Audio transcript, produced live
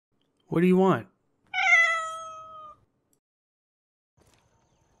What do you want?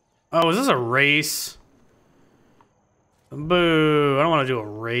 Oh, is this a race? Boo, I don't want to do a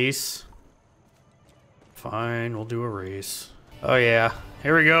race. Fine, we'll do a race. Oh yeah,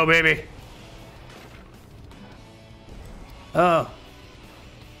 here we go, baby. Oh.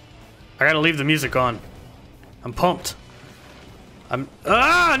 I gotta leave the music on. I'm pumped.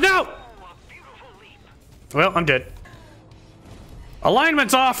 No! Well, I'm dead.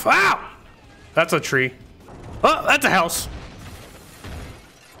 Alignment's off. Ow! That's a tree. Oh, that's a house.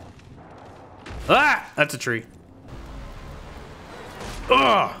 Ah, that's a tree.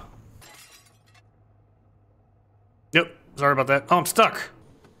 Ugh. Yep, sorry about that. Oh, I'm stuck.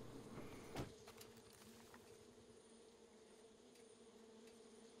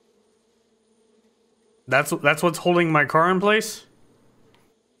 That's what's holding my car in place?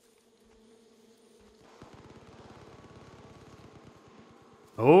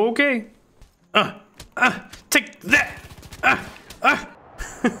 Okay. Take that.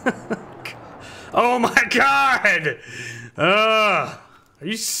 Oh my god. Are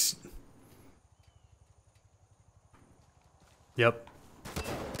you Yep.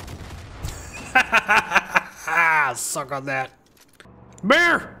 Suck on that.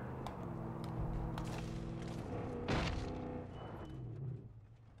 Bear!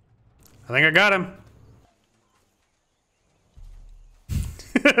 I think I got him.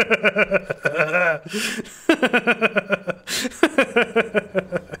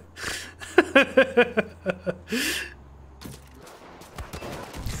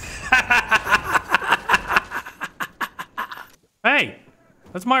 Hey,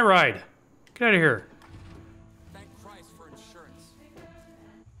 that's my ride. Get out of here. Thank Christ for insurance.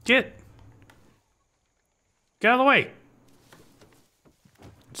 Get out of the way.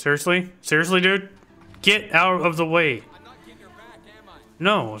 Seriously? Seriously, dude? Get out of the way. I'm not getting your back, am I?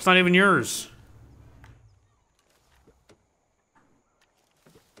 No, it's not even yours.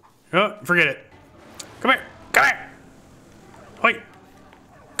 Oh, forget it. Come here. Come here. Wait.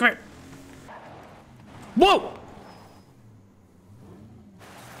 Come here. Whoa!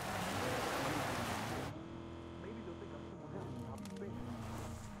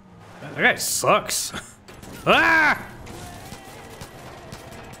 That guy sucks. Ah!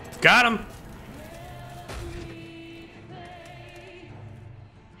 Got him.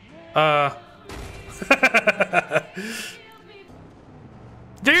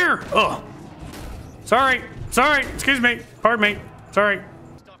 Dear! Oh. Sorry. Sorry. Excuse me. Pardon me. Sorry.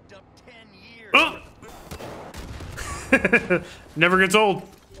 Stocked up 10 years. Oh. Never gets old.